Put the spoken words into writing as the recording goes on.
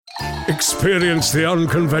Experience the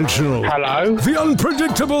unconventional. Hello? The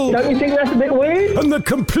unpredictable. Don't you think that's a bit weird? And the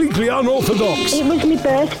completely unorthodox. It was my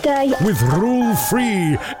birthday. With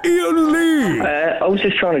rule-free Iain Lee. I was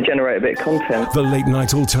just trying to generate a bit of content. The Late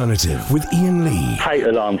Night Alternative with Iain Lee. Hate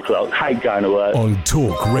alarm clocks, hate going to work. On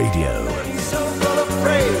Talk Radio.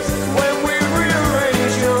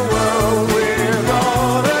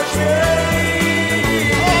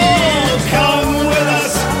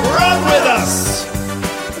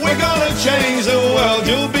 Change the world,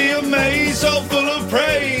 you'll be amazed, so full of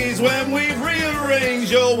praise when we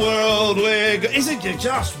rearrange your world. Isn't it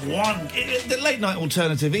just one? The Late Night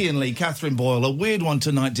Alternative, Iain Lee, Catherine Boyle, a weird one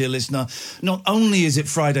tonight, dear listener. Not only is it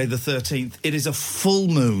Friday the 13th, it is a full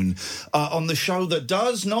moon on the show that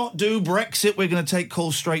does not do Brexit. We're going to take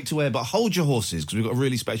calls straight to air, but hold your horses, because we've got a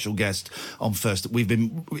really special guest on first that we've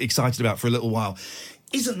been excited about for a little while.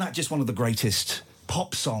 Isn't that just one of the greatest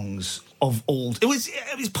pop songs of all? It was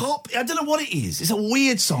pop. I don't know what it is. It's a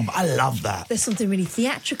weird song, but I love that. There's something really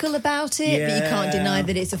theatrical about it, but you can't deny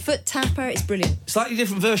that it's a foot tapper. It's brilliant. Slightly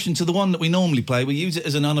different version to the one that we normally play. We use it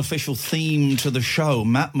as an unofficial theme to the show.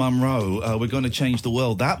 Matt Monro, We're Going to Change the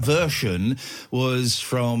World. That version was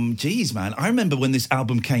from, man, I remember when this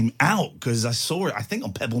album came out, because I saw it, I think,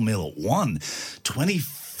 on Pebble Mill at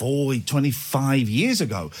 25 years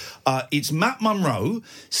ago. It's Matt Monro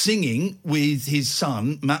singing with his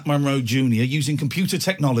son, Matt Monro Jr., using computer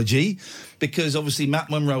technology, because obviously Matt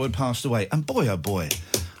Monro had passed away. And boy, oh boy,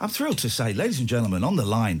 I'm thrilled to say, ladies and gentlemen, on the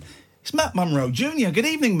line, it's Matt Monro Jr. Good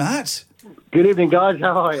evening, Matt. Good evening, guys.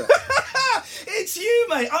 How are you? It's you,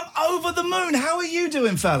 mate. I'm over the moon. How are you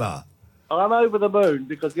doing, fella? I'm over the moon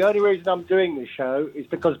because the only reason I'm doing this show is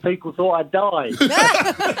because people thought I died.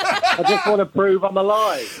 I just want to prove I'm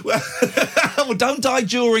alive. Well, don't die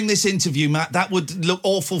during this interview, Matt. That would look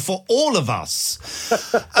awful for all of us.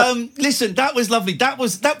 Listen, that was lovely.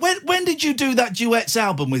 When did you do that duets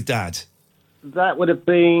album with Dad? That would have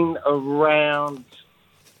been around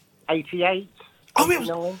 88.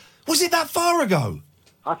 Oh, was it that far ago?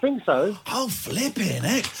 I think so. Oh, flipping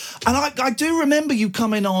heck. And I do remember you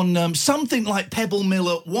coming on something like Pebble Mill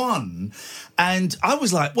at 1, and I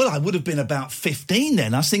was like, well, I would have been about 15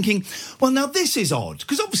 then. I was thinking, well, now this is odd,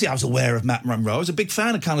 because obviously I was aware of Matt Monro. I was a big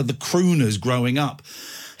fan of kind of the crooners growing up.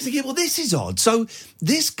 I was thinking, well, this is odd. So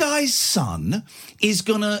this guy's son is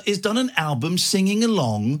done an album singing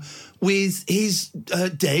along with his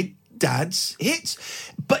dead Dad's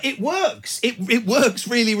hits, but it works. It works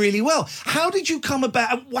really, really well. How did that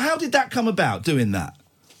come about, doing that?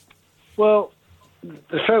 Well,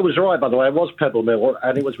 the show was right, by the way. It was Pebble Mill,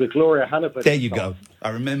 and it was with Gloria Hannaford. There you go. I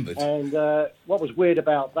remembered. And what was weird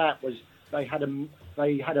about that was they had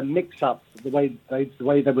a mix-up the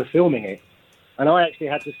way they were filming it, and I actually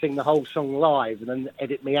had to sing the whole song live and then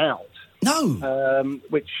edit me out. No,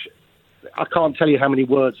 which I can't tell you how many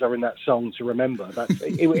words are in that song to remember. But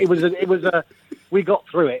it was we got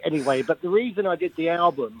through it anyway. But the reason I did the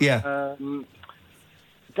album,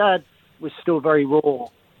 Dad was still very raw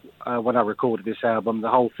when I recorded this album,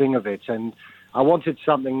 the whole thing of it, and I wanted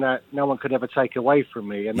something that no one could ever take away from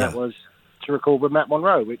me, and that was to record with Matt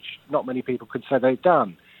Monro, which not many people could say they've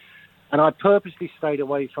done. And I purposely stayed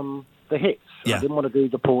away from the hits. I didn't want to do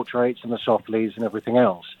the portraits and the softlies and everything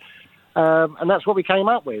else. And that's what we came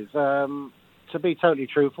up with. To be totally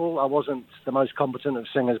truthful, I wasn't the most competent of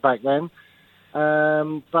singers back then.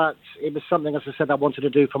 But it was something, as I said, I wanted to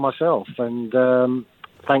do for myself. And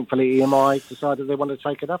thankfully, EMI decided they wanted to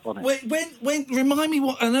take it up on it. When remind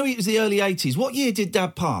me, I know it was the early 80s. What year did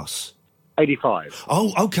Dad pass? 85.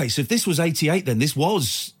 Oh, okay. So if this was 88, then this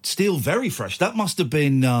was still very fresh. That must have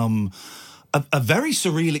been a very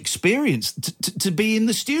surreal experience to be in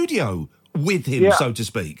the studio with him, so to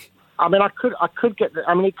speak. I mean, I could get.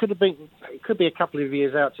 It could be a couple of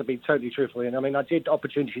years out, to be totally truthful. And I mean, I did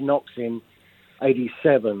Opportunity Knocks in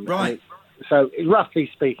 '87, right? So roughly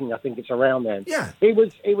speaking, I think it's around then. Yeah, it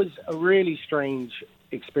was a really strange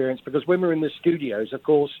experience because when we're in the studios, of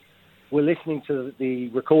course, we're listening to the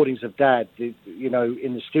recordings of Dad, in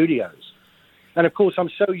the studios, and of course, I'm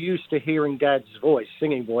so used to hearing Dad's voice,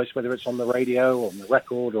 singing voice, whether it's on the radio or on the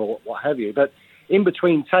record or what have you. But in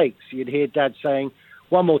between takes, you'd hear Dad saying,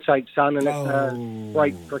 "One more take, son," and let's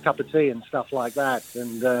break for a cup of tea and stuff like that.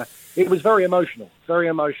 And it was very emotional,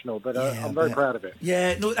 but I'm very proud of it.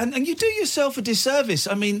 Yeah, no, and you do yourself a disservice.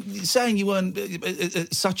 I mean, saying you weren't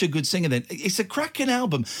such a good singer then, it's a cracking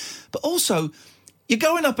album. But also, you're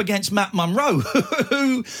going up against Matt Monro,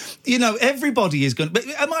 who, everybody is going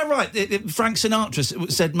to... Am I right? Frank Sinatra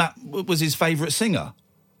said Matt was his favourite singer.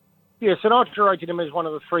 Yeah, Sinatra rated him as one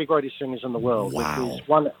of the 3 greatest singers in the world, which is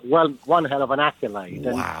one hell of an accolade.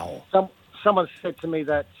 Wow. And someone said to me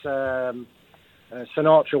that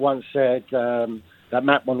Sinatra once said that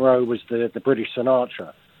Matt Monro was the British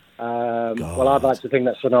Sinatra. Well, I'd like to think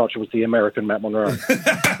that Sinatra was the American Matt Monro.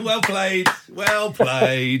 Well played. Well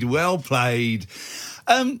played. Well played.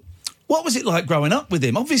 What was it like growing up with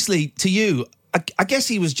him? Obviously, to you, I guess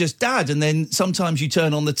he was just Dad, and then sometimes you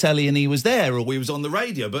turn on the telly and he was there, or he was on the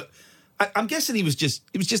radio. But I'm guessing it was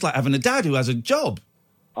just like having a dad who has a job.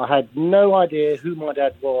 I had no idea who my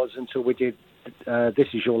dad was until we did This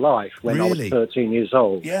Is Your Life when I was 13 years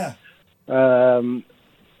old. Yeah.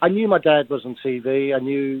 I knew my dad was on TV. I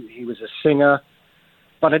knew he was a singer,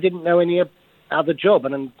 but I didn't know any other job.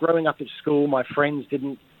 And then growing up at school, my friends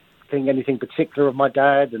didn't think anything particular of my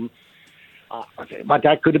dad. And my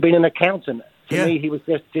dad could have been an accountant. To me, he was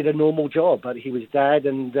just did a normal job, but he was Dad,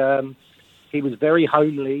 and he was very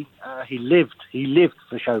homely. He lived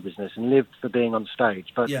for show business and lived for being on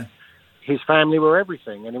stage. But his family were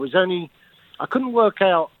everything, and it was only I couldn't work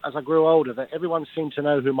out as I grew older that everyone seemed to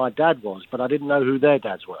know who my dad was, but I didn't know who their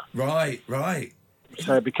dads were. Right.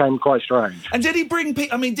 So it became quite strange. And did he bring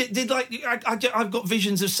people? I mean, did like I've got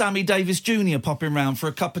visions of Sammy Davis Jr. popping round for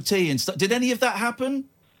a cup of tea and stuff. Did any of that happen?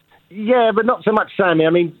 Yeah, but not so much Sammy.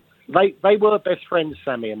 I mean, they were best friends,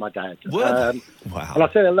 Sammy and my dad. Wow. And I'll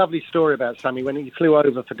tell you a lovely story about Sammy when he flew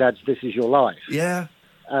over for Dad's This Is Your Life. Yeah.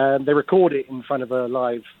 They record it in front of a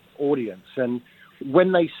live audience, and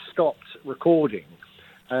when they stopped recording,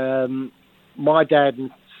 my dad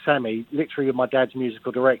and Sammy, literally my dad's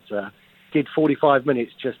musical director, did 45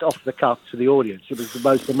 minutes just off the cuff to the audience. It was the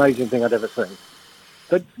most amazing thing I'd ever seen.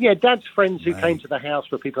 But yeah, Dad's friends who came to the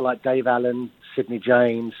house were people like Dave Allen, Sidney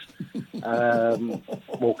James,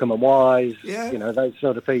 Morecambe and Wise, those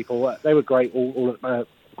sort of people. They were great,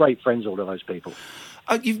 great friends, all of those people.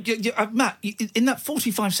 Matt, in that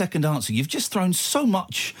 45-second answer, you've just thrown so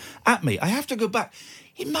much at me. I have to go back.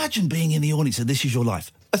 Imagine being in the audience of This Is Your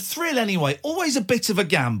Life. A thrill anyway, always a bit of a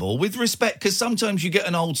gamble, with respect, because sometimes you get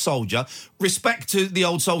an old soldier, respect to the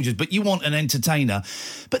old soldiers, but you want an entertainer.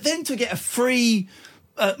 But then to get a free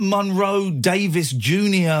Monro Davis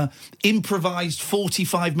Jr. improvised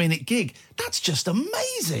 45-minute gig, that's just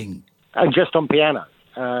amazing. And just on piano.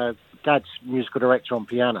 Dad's musical director on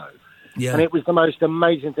piano. Yeah. And it was the most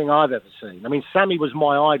amazing thing I've ever seen. I mean, Sammy was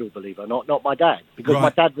my idol, believe it or not my dad, because my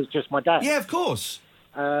dad was just my dad. Yeah, of course.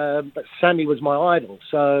 But Sammy was my idol.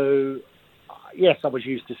 So, yes, I was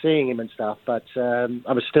used to seeing him and stuff, but I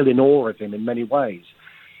was still in awe of him in many ways.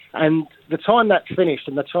 And the time that finished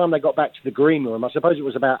and the time they got back to the green room, I suppose it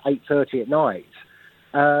was about 8:30 at night,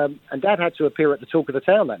 and Dad had to appear at the Talk of the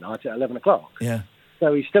Town that night at 11 o'clock. Yeah.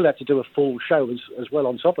 So he still had to do a full show as well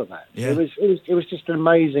on top of that. Yeah. It was just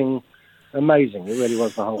amazing. It really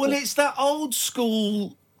was the whole thing. Well, it's that old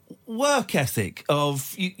school work ethic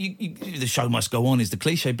of the show must go on is the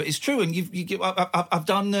cliche, but it's true. And I've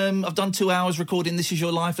done 2 hours recording This Is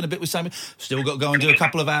Your Life and a bit with Sammy. Still got to go and do a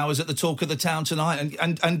couple of hours at the Talk of the Town tonight,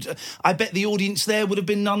 and I bet the audience there would have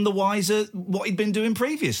been none the wiser what he'd been doing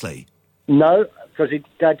previously. No, because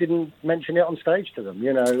Dad didn't mention it on stage to them.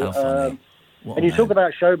 How funny. And you talk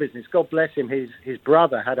about show business. God bless him. His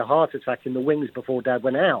brother had a heart attack in the wings before Dad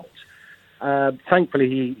went out.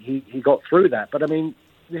 Thankfully, he got through that. But I mean,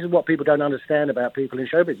 this is what people don't understand about people in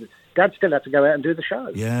show business. Dad still had to go out and do the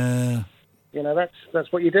show. Yeah.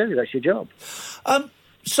 That's what you do. That's your job.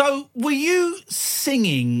 So were you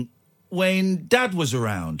singing when Dad was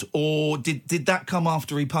around, or did that come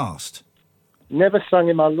after he passed? Never sung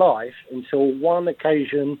in my life until one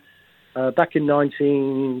occasion back in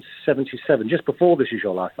 1977, just before This Is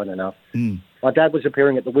Your Life, funny enough. My dad was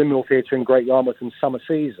appearing at the Windmill Theatre in Great Yarmouth in summer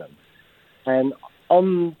season. And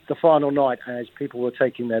on the final night, as people were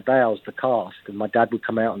taking their bows to cast, and my dad would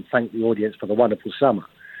come out and thank the audience for the wonderful summer,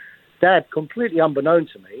 Dad, completely unbeknown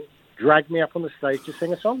to me, dragged me up on the stage to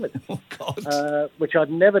sing a song with him, which I'd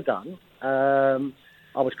never done.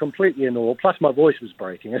 I was completely in awe, plus my voice was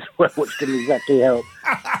breaking as well, which didn't exactly help.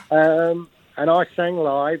 And I sang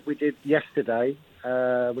live. We did Yesterday,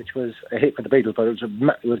 which was a hit for the Beatles, but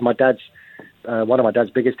it was my dad's one of my dad's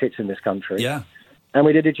biggest hits in this country. Yeah. And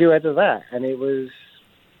we did a duet of that, and it was,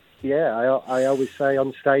 I always say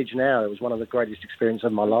on stage now, it was one of the greatest experiences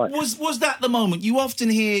of my life. Was that the moment? You often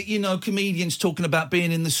hear, comedians talking about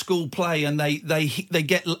being in the school play, and they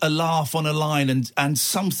get a laugh on a line, and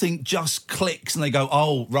something just clicks, and they go,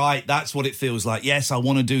 "Oh, right, that's what it feels like. Yes, I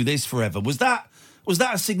want to do this forever." Was that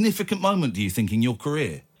a significant moment, do you think, in your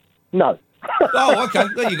career? No. Oh, okay,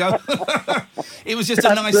 there you go. It was just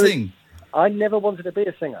a nice thing. I never wanted to be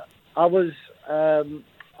a singer.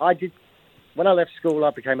 When I left school,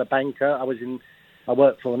 I became a banker. I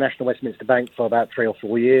worked for National Westminster Bank for about 3 or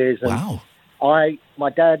 4 years. And wow. my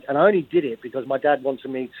dad, and I only did it because my dad wanted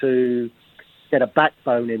me to get a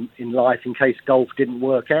backbone in life in case golf didn't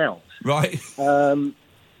work out. Right. And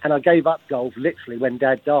I gave up golf literally when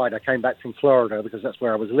Dad died. I came back from Florida because that's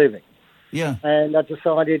where I was living. Yeah. And I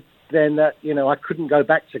decided then that, I couldn't go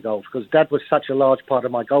back to golf because Dad was such a large part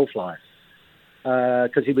of my golf life.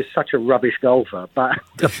 Because he was such a rubbish golfer. But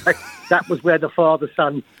that was where the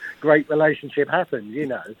father-son great relationship happened,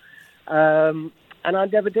 And I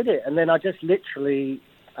never did it. And then I just literally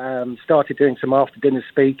started doing some after-dinner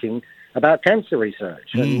speaking about cancer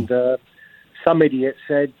research. And some idiot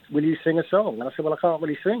said, will you sing a song? And I said, well, I can't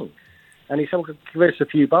really sing. And he said, well, give us a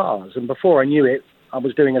few bars. And before I knew it, I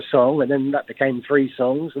was doing a song, and then that became 3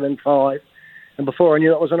 songs, and then 5. And before I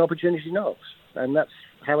knew it, I was on Opportunity Knocks. And that's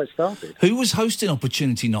how it started. Who was hosting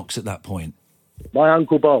Opportunity Knocks at that point? My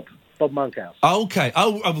uncle Bob Monkhouse. Oh, okay.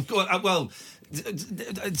 Well,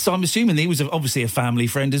 so I'm assuming he was obviously a family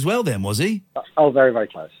friend as well then, was he? Oh, very, very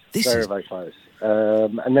close. Very close.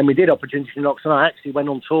 And then we did Opportunity Knocks, and I actually went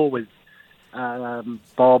on tour with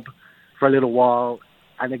Bob for a little while.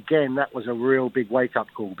 And again, that was a real big wake-up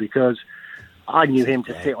call because I knew him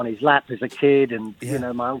to sit on his lap as a kid and,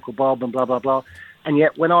 my Uncle Bob and blah, blah, blah. And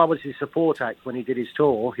yet when I was his support act, when he did his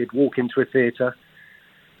tour, he'd walk into a theatre,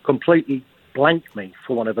 completely blank me,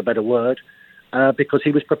 for want of a better word, because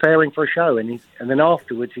he was preparing for a show. And then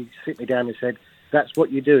afterwards, he'd sit me down and said, that's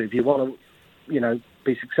what you do. If you want to,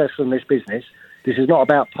 be successful in this business, this is not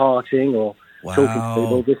about partying or talking to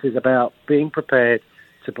people. This is about being prepared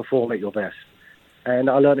to perform at your best. And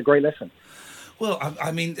I learned a great lesson. Well,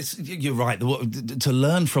 I mean, you're right. To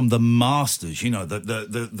learn from the masters,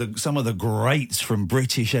 the some of the greats from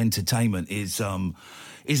British entertainment is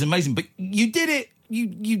amazing. But you did it.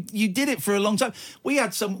 You did it for a long time. We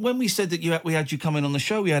had when we said that we had you coming on the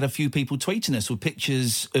show. We had a few people tweeting us with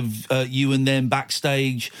pictures of you and them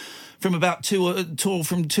backstage from about 2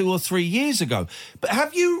 or 3 years ago. But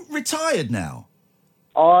have you retired now?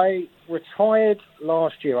 I retired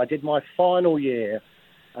last year. I did my final year.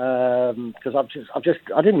 Because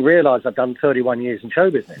I didn't realise I'd done 31 years in show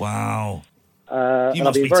business. Wow. You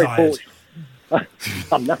must be very tired.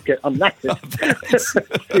 I'm knackered.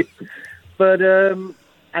 But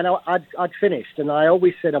and I'd finished, and I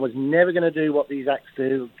always said I was never going to do what these acts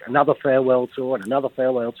do, another farewell tour and another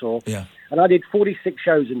farewell tour. Yeah. And I did 46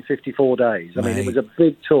 shows in 54 days. I mean, it was a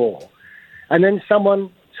big tour. And then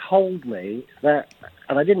someone told me that,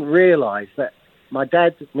 and I didn't realise that my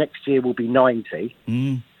dad next year will be 90,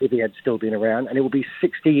 if he had still been around, and it will be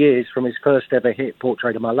 60 years from his first ever hit,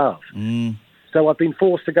 Portrait of My Love. So I've been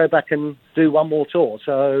forced to go back and do one more tour.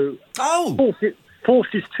 So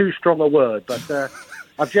forced is too strong a word, but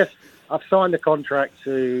I've signed the contract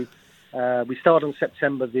to. We start on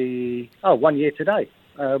September 1 year today.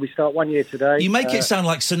 We start 1 year today. You make it sound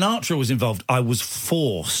like Sinatra was involved. I was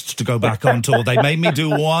forced to go back on tour. They made me do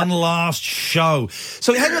one last show.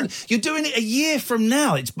 So hang on, you're doing it a year from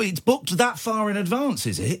now. It's booked that far in advance,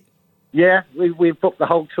 is it? Yeah, we've booked the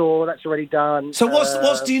whole tour. That's already done. So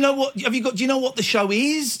what's do you know what have you got? Do you know what the show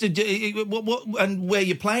is? What and where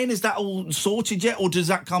you're playing? Is that all sorted yet, or does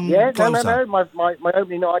that come closer? No. My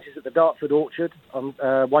opening night is at the Dartford Orchard on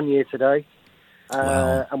 1 year today.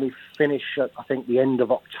 Wow. And we finish at, I think, the end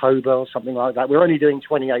of October or something like that. We're only doing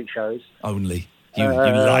 28 shows. Only. You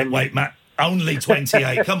lightweight, Matt. Only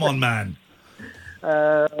 28. Come on, man.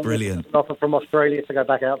 Brilliant. An offer from Australia to go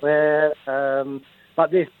back out there. But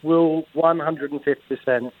this will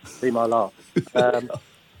 150% be my last.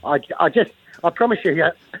 I promise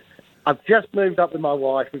you, I've just moved up with my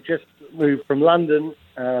wife. We've just moved from London.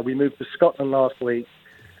 We moved to Scotland last week.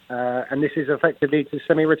 And this is effectively to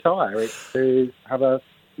semi-retire. It's to have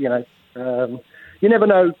you never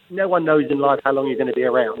know. No one knows in life how long you're going to be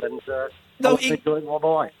around. And enjoying my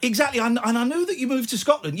life. Exactly. And I knew that you moved to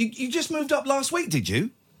Scotland. You just moved up last week, did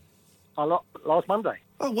you? Last Monday.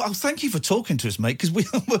 Oh, well, thank you for talking to us, mate,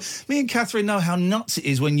 because me and Catherine know how nuts it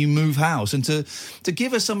is when you move house, and to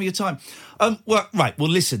give us some of your time. Well,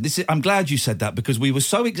 listen, I'm glad you said that, because we were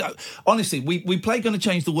so... honestly, we play Gonna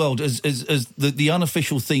Change the World as the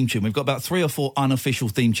unofficial theme tune. We've got about 3 or 4 unofficial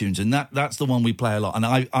theme tunes, and that's the one we play a lot. And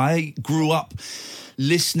I grew up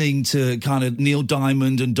listening to kind of Neil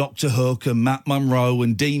Diamond and Dr. Hook and Matt Monro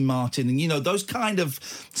and Dean Martin and, those kind of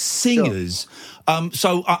singers. Sure.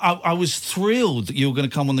 So I was thrilled that you were going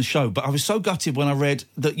to come on the show, but I was so gutted when I read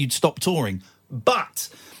that you'd stopped touring. But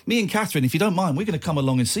me and Catherine, if you don't mind, we're going to come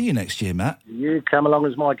along and see you next year, Matt. You come along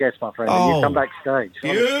as my guest, my friend, and you come backstage.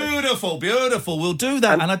 Beautiful, beautiful. We'll do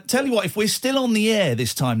that. And I tell you what, if we're still on the air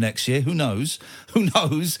this time next year, who knows? We'll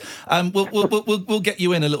get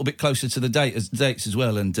you in a little bit closer to the dates as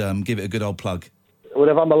well, and give it a good old plug. Well,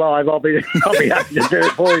 if I'm alive, I'll be happy to do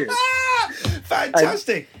it for you.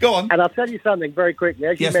 Fantastic. Go on. And I'll tell you something very quickly.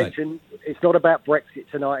 As you mentioned, it's not about Brexit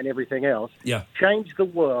tonight and everything else. Yeah. Change the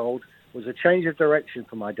World was a change of direction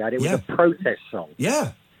for my dad. It was a protest song.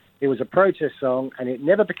 Yeah. It was a protest song, and it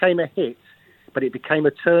never became a hit, but it became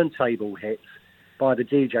a turntable hit by the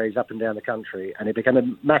DJs up and down the country, and it became a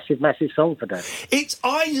massive, massive song for Dad.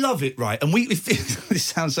 I love it, right? And this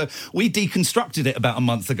sounds so. We deconstructed it about a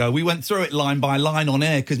month ago. We went through it line by line on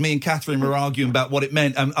air because me and Catherine were arguing about what it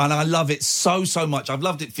meant, and I love it so much. I've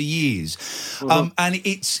loved it for years, and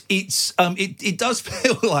it does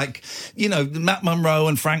feel like, you know, Matt Monro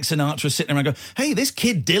and Frank Sinatra sitting around going, "Hey, this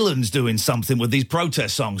kid Dylan's doing something with these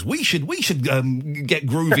protest songs. We should get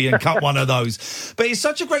groovy and cut one of those." But it's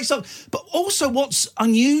such a great song. But also, what's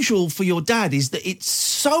unusual for your dad is that it's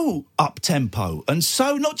so up-tempo and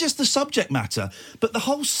so not just the subject matter, but the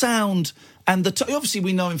whole sound and obviously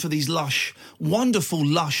we know him for these wonderful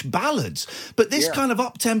lush ballads, but this kind of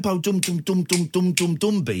up-tempo dum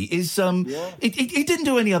beat is he didn't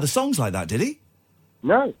do any other songs like that, did he?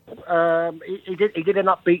 No, he did an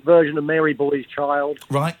upbeat version of Mary Boy's Child.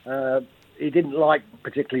 Right. He didn't like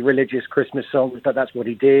particularly religious Christmas songs, but that's what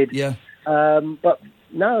he did. Yeah. But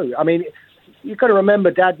no, I mean, you've got to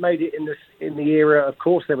remember, Dad made it in the era. Of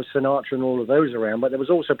course, there was Sinatra and all of those around, but there was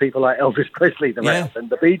also people like Elvis Presley, and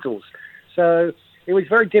the Beatles. So it was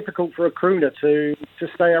very difficult for a crooner to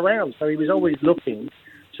stay around. So he was always looking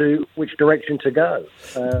to which direction to go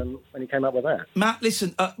when he came up with that. Matt,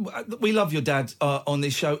 listen, we love your dad on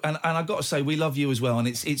this show, and I've got to say we love you as well, and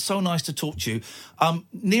it's so nice to talk to you.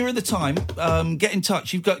 Nearer the time, get in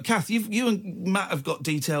touch. You've got Kath, you and Matt have got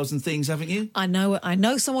details and things, haven't you? I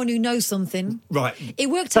know someone who knows something. Right. It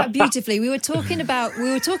worked out beautifully. We were talking about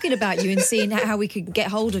you and seeing how we could get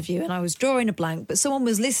hold of you, and I was drawing a blank, but someone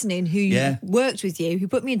was listening who worked with you, who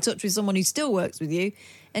put me in touch with someone who still works with you.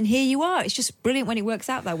 And here you are. It's just brilliant when it works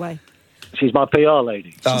out that way. She's my PR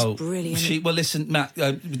lady. She's brilliant. Well, listen, Matt,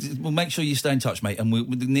 we'll make sure you stay in touch, mate. And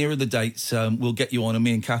nearer the dates, we'll get you on. And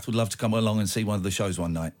me and Kath would love to come along and see one of the shows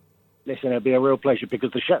one night. Listen, it'll be a real pleasure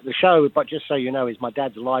because the show, but just so you know, is my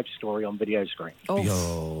dad's life story on video screen.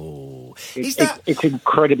 Oh. It's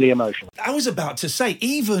incredibly emotional. I was about to say,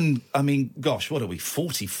 what are we,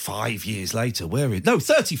 45 years later?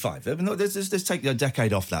 35. Let's take a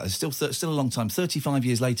decade off that. It's still a long time. 35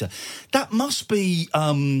 years later. That must be...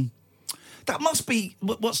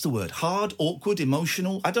 what's the word? Hard, awkward,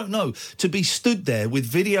 emotional? I don't know. To be stood there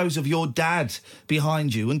with videos of your dad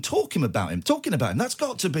behind you and talking about him. That's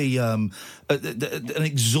got to be an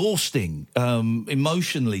exhausting,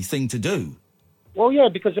 emotionally thing to do. Well, yeah,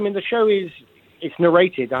 because, the show it's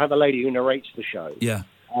narrated. I have a lady who narrates the show. Yeah.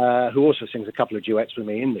 Who also sings a couple of duets with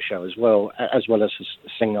me in the show as well as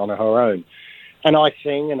sing on her own. And I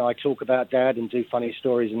sing and I talk about Dad and do funny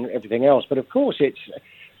stories and everything else. But, of course,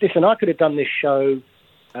 listen, I could have done this show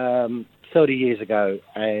 30 years ago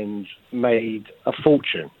and made a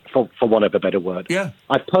fortune, for want of a better word. Yeah.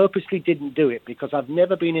 I purposely didn't do it because I've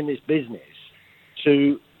never been in this business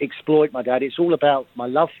to exploit my dad. It's all about my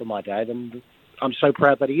love for my dad, and I'm so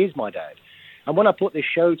proud that he is my dad. And when I put this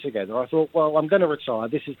show together, I thought, well, I'm going to retire.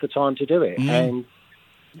 This is the time to do it. And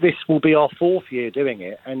this will be our 4th year doing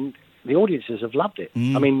it. And the audiences have loved it.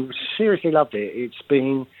 Seriously loved it.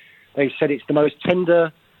 They said it's the most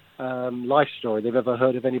tender life story they've ever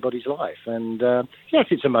heard of anybody's life. And yes,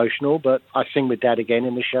 it's emotional, but I sing with Dad again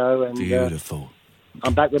in the show. And beautiful.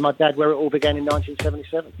 I'm back with my dad where it all began in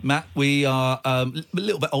 1977. Matt, we are a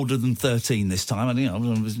little bit older than 13 this time.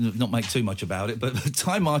 And, not make too much about it, but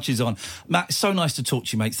time marches on. Matt, it's so nice to talk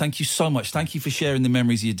to you, mate. Thank you so much. Thank you for sharing the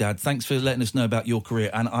memories of your dad. Thanks for letting us know about your career.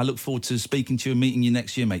 And I look forward to speaking to you and meeting you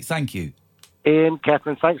next year, mate. Thank you. Ian,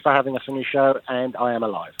 Catherine, thanks for having us on your show, and I am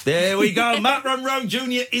alive. There we go. Matt Monro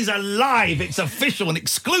Jr. is alive. It's official and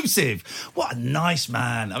exclusive. What a nice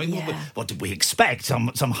man. What did we expect?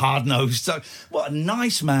 Some hard-nosed. So, what a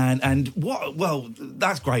nice man, and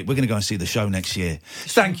that's great. We're going to go and see the show next year.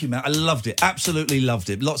 Thank you, Matt. I loved it. Absolutely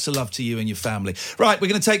loved it. Lots of love to you and your family. Right, we're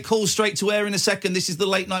going to take calls straight to air in a second. This is the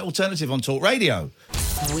Late Night Alternative on Talk Radio.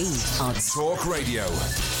 We are Talk Radio.